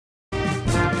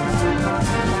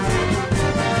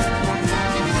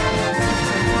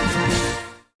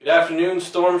Good afternoon,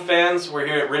 Storm fans. We're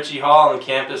here at Ritchie Hall on the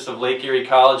campus of Lake Erie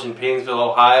College in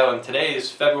Paynesville, Ohio, and today is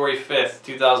February 5th,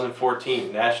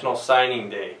 2014, National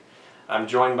Signing Day. I'm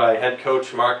joined by head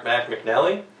coach Mark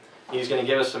McNellie. He's going to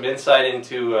give us some insight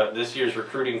into this year's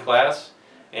recruiting class,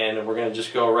 and we're going to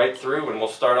just go right through, and we'll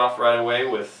start off right away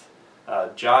with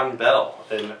John Bell,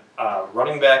 a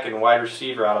running back and wide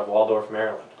receiver out of Waldorf,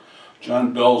 Maryland.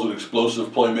 John Bell is an explosive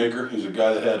playmaker. He's a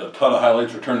guy that had a ton of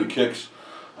highlights returning kicks.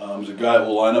 He's a guy that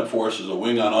will line up for us as a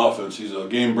wing on offense. He's a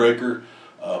game breaker,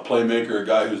 playmaker, a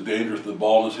guy who's dangerous with the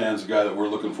ball in his hands, a guy that we're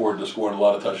looking forward to scoring a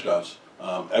lot of touchdowns.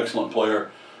 Excellent player.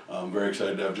 I'm very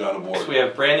excited to have John aboard. Next we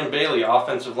have Brandon Bailey,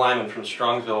 offensive lineman from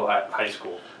Strongsville High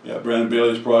School. Yeah, Brandon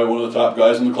Bailey is probably one of the top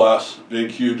guys in the class. Big,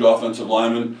 huge offensive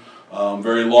lineman.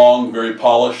 Very long, very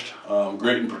polished,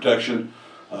 great in protection.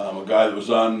 A guy that was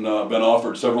been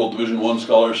offered several Division I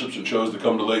scholarships and chose to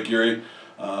come to Lake Erie.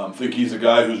 I think he's a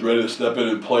guy who's ready to step in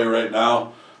and play right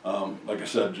now. Like I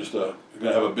said, just going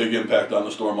to have a big impact on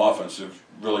the Storm offense. It's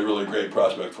really, really great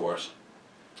prospect for us.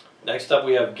 Next up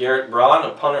we have Garrett Braun, a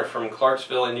punter from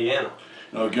Clarksville, Indiana.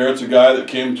 You know, Garrett's a guy that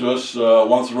came to us,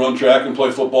 wants to run track and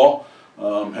play football.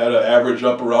 Had an average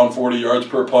up around 40 yards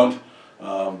per punt.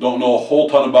 Don't know a whole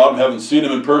ton about him, haven't seen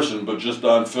him in person, but just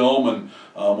on film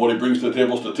and what he brings to the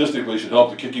table statistically should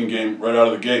help the kicking game right out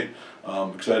of the gate.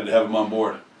 Excited to have him on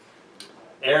board.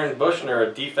 Aaron Bushner,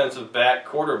 a defensive back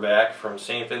quarterback from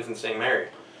St. Vincent St. Mary.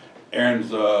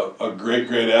 Aaron's a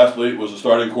great athlete, was a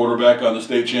starting quarterback on the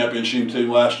state championship team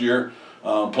last year.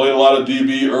 Played a lot of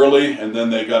DB early, and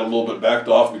then they got a little bit backed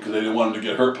off because they didn't want him to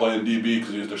get hurt playing DB because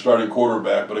he was their starting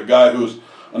quarterback. But a guy who's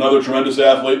another tremendous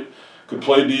athlete, could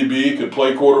play DB, could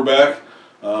play quarterback,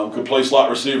 could play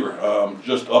slot receiver.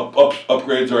 Just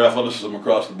upgrades our athleticism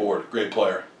across the board. Great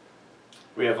player.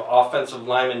 We have offensive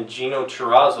lineman Gino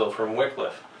Chirazo from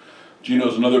Wycliffe.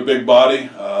 Gino's another big body,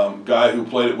 guy who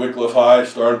played at Wycliffe High,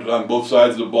 started on both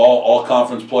sides of the ball,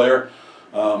 all-conference player.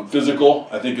 Physical,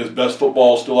 I think his best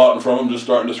football is still out in front of him, just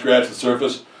starting to scratch the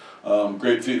surface.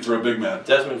 Great feat for a big man.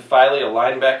 Desmond Filey, a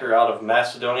linebacker out of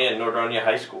Macedonia and Nordonia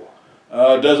High School.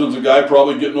 Desmond's a guy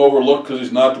probably getting overlooked because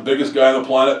he's not the biggest guy on the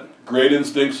planet. Great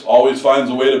instincts, always finds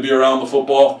a way to be around the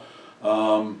football.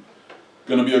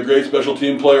 Going to be a great special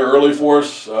team player early for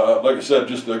us. Like I said,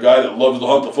 just a guy that loves to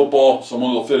hunt the football,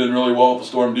 someone who will fit in really well with the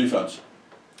Storm defense.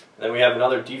 Then we have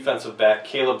another defensive back,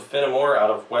 Caleb Finnemore, out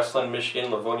of Westland,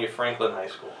 Michigan, Livonia Franklin High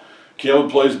School.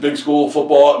 Caleb plays big school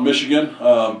football at Michigan.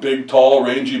 Big, tall,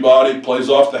 rangy body, plays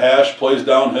off the hash, plays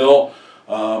downhill.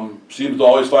 Seems to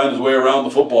always find his way around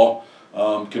the football.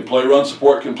 Can play run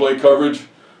support, can play coverage.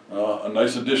 A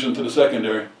nice addition to the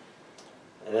secondary.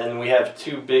 And then we have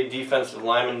two big defensive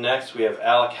linemen next. We have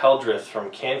Alec Heldreth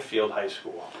from Canfield High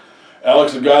School.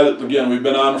 Alec's a guy that, again, we've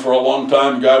been on for a long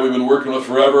time, a guy we've been working with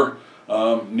forever.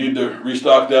 Need to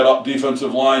restock that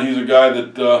defensive line. He's a guy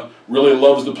that really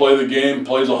loves to play the game,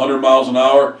 plays 100 miles an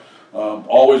hour.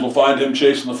 Always will find him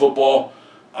chasing the football.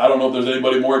 I don't know if there's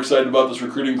anybody more excited about this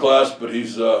recruiting class, but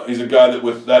he's a guy that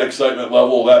with that excitement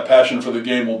level, that passion for the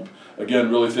game will, again,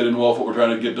 really fit in well with what we're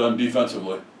trying to get done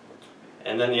defensively.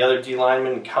 And then the other D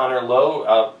lineman, Connor Lowe,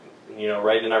 out,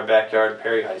 right in our backyard,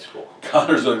 Perry High School.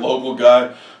 Connor's a local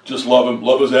guy. Just love him.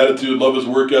 Love his attitude. Love his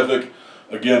work ethic.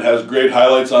 Again, has great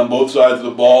highlights on both sides of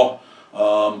the ball.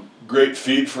 Great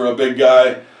feet for a big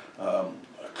guy.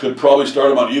 Could probably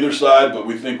start him on either side, but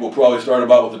we think we'll probably start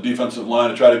him out with the defensive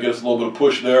line to try to get us a little bit of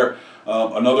push there.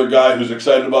 Another guy who's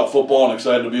excited about football and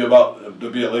excited to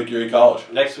be at Lake Erie College.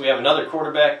 Next we have another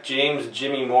quarterback,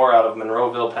 Jimmy Moore, out of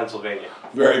Monroeville, Pennsylvania.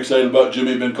 Very excited about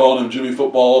Jimmy. Been calling him Jimmy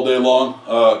Football all day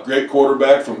long. Great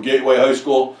quarterback from Gateway High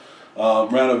School.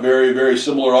 Ran a very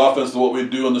similar offense to what we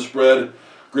do in the spread.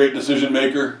 Great decision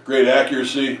maker, great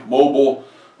accuracy, mobile,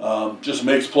 just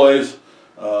makes plays.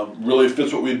 Really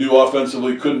fits what we do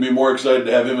offensively. Couldn't be more excited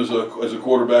to have him as a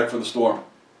quarterback for the Storm.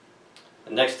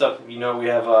 And next up, we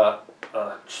have a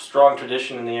strong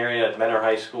tradition in the area at Menor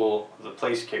High School, the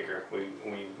place kicker. We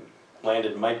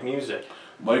landed Mike Music.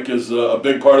 Mike is a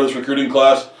big part of this recruiting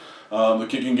class. The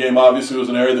kicking game obviously was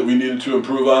an area that we needed to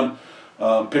improve on.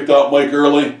 Picked out Mike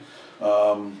early.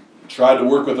 Tried to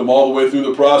work with him all the way through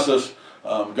the process.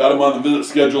 Got him on the visit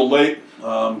schedule late.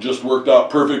 Just worked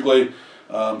out perfectly.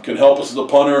 Can help us as a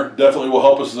punter. Definitely will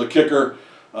help us as a kicker.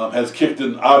 Has kicked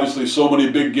in obviously so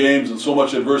many big games and so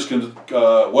much adverse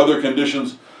weather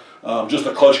conditions. Just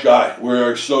a clutch guy.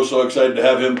 We're so excited to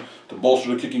have him to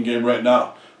bolster the kicking game right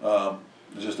now.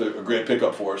 It's just a great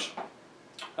pickup for us.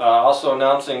 Also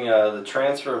announcing the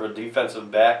transfer of a defensive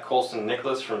back, Colson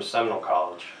Nicholas from Seminole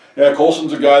College. Yeah,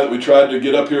 Colson's a guy that we tried to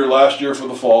get up here last year for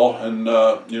the fall, and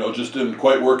just didn't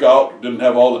quite work out. Didn't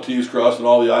have all the T's crossed and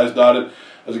all the I's dotted.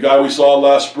 as a guy we saw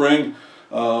last spring,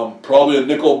 probably a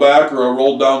nickel back or a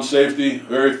rolled down safety,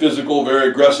 very physical, very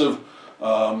aggressive.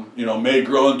 You know, may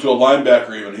grow into a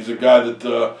linebacker even. He's a guy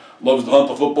that loves to hunt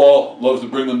the football, loves to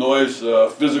bring the noise,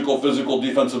 physical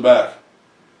defensive back.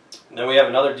 And then we have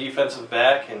another defensive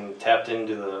back, and tapped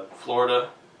into the Florida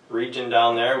region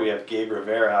down there. We have Gabe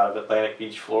Rivera out of Atlantic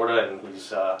Beach, Florida, and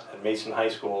he's at Mason High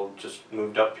School, just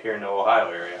moved up here in the Ohio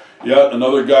area. Yeah,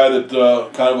 another guy that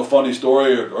kind of a funny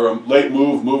story, or a late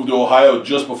moved to Ohio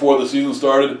just before the season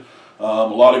started. A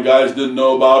lot of guys didn't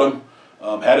know about him.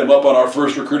 Had him up on our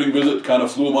first recruiting visit, kind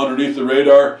of flew him underneath the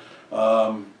radar.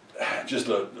 Just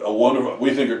a wonderful,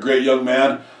 we think a great young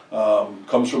man.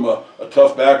 Comes from a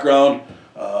tough background,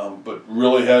 but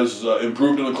really has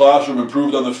improved in the classroom,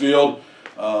 improved on the field.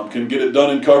 Can get it done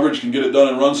in coverage, can get it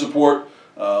done in run support.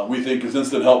 We think is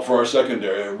instant help for our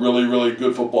secondary. A really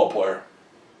good football player.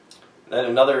 Then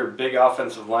another big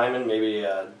offensive lineman, maybe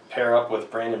pair up with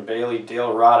Brandon Bailey,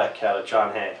 Dale Roddick out of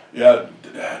John Hay. Yeah,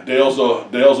 Dale's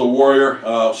a warrior.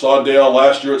 Saw Dale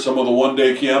last year at some of the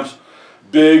one-day camps.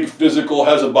 Big, physical,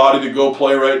 has a body to go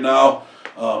play right now.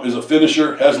 Is a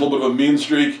finisher, has a little bit of a mean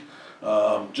streak.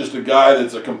 Just a guy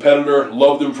that's a competitor.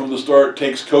 Loved him from the start.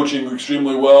 Takes coaching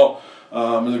extremely well.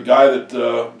 Is a guy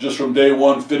that just from day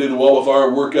one fit in well with our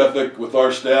work ethic, with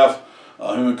our staff.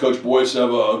 Him and Coach Boyce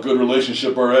have a good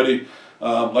relationship already.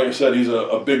 Like I said, he's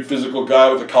a big physical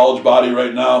guy with a college body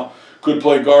right now. Could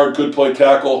play guard, could play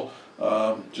tackle.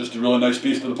 Just a really nice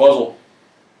piece to the puzzle.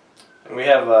 And we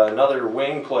have another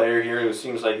wing player here who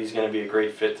seems like he's going to be a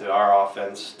great fit to our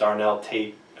offense, Darnell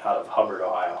Tate out of Hubbard,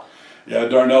 Ohio. Yeah,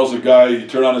 Darnell's a guy, you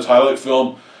turn on his highlight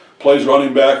film, plays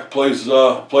running back, plays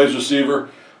receiver,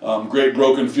 great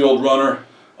broken field runner.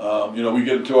 You know, we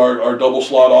get into our double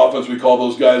slot offense, we call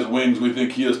those guys wings. We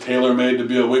think he is tailor-made to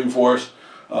be a wing for us.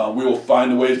 We will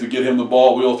find ways to get him the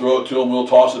ball. We'll throw it to him, we'll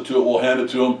toss it to it, we'll hand it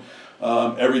to him.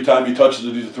 Every time he touches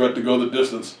it, he's a threat to go the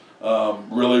distance.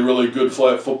 Really good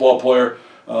football player.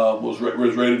 Was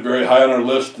rated very high on our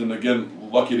list, and again,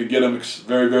 lucky to get him.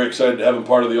 Very excited to have him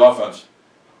part of the offense.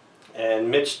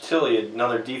 And Mitch Tilley,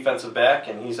 another defensive back,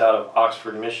 and he's out of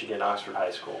Oxford, Michigan, Oxford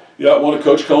High School. Yeah, one of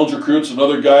Coach Cohn's recruits,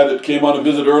 another guy that came on a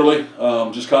visit early,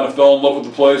 just kind of fell in love with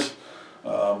the place.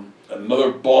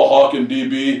 Another ball hawking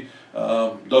DB,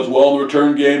 does well in the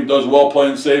return game, does well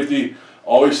playing safety,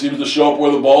 always seems to show up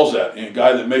where the ball's at. A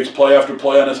guy that makes play after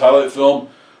play on his highlight film.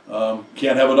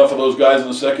 Can't have enough of those guys in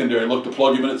the secondary. Look to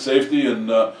plug him in at safety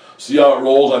and see how it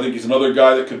rolls. I think he's another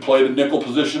guy that could play the nickel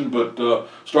position, but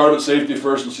start him at safety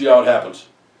first and see how it happens.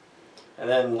 And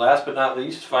then last but not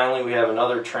least, finally we have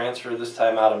another transfer, this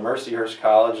time out of Mercyhurst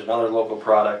College, another local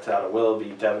product out of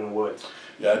Willoughby, Devin Woods.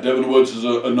 Yeah, Devin Woods is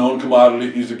a known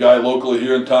commodity. He's a guy locally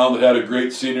here in town that had a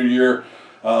great senior year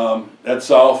at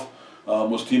South.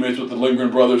 Was teammates with the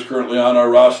Lindgren brothers, currently on our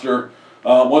roster.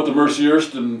 Went to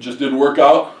Mercyhurst and just didn't work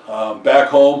out. Back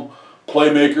home,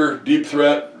 playmaker, deep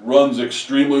threat, runs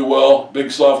extremely well, big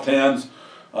soft hands,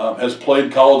 has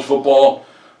played college football.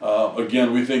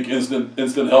 Again, we think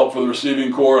instant help for the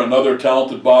receiving corps, another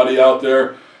talented body out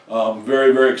there.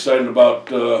 Very excited about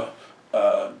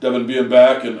Devin being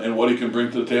back and what he can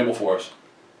bring to the table for us.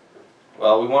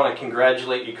 Well, we want to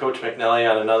congratulate you, Coach McNellie,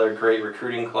 on another great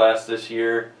recruiting class this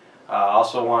year.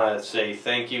 Also want to say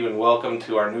thank you and welcome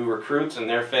to our new recruits and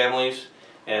their families,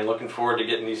 and looking forward to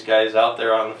getting these guys out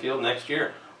there on the field next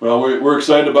year. Well, we're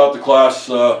excited about the class,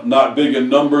 not big in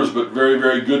numbers, but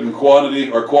very good in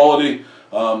quality.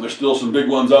 There's still some big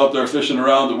ones out there fishing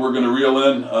around that we're going to reel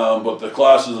in, but the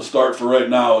class is a start for right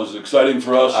now. It's exciting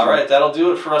for us. All right, that'll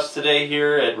do it for us today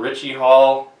here at Ritchie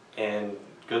Hall, and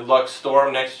good luck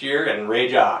Storm next year, and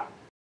rage on.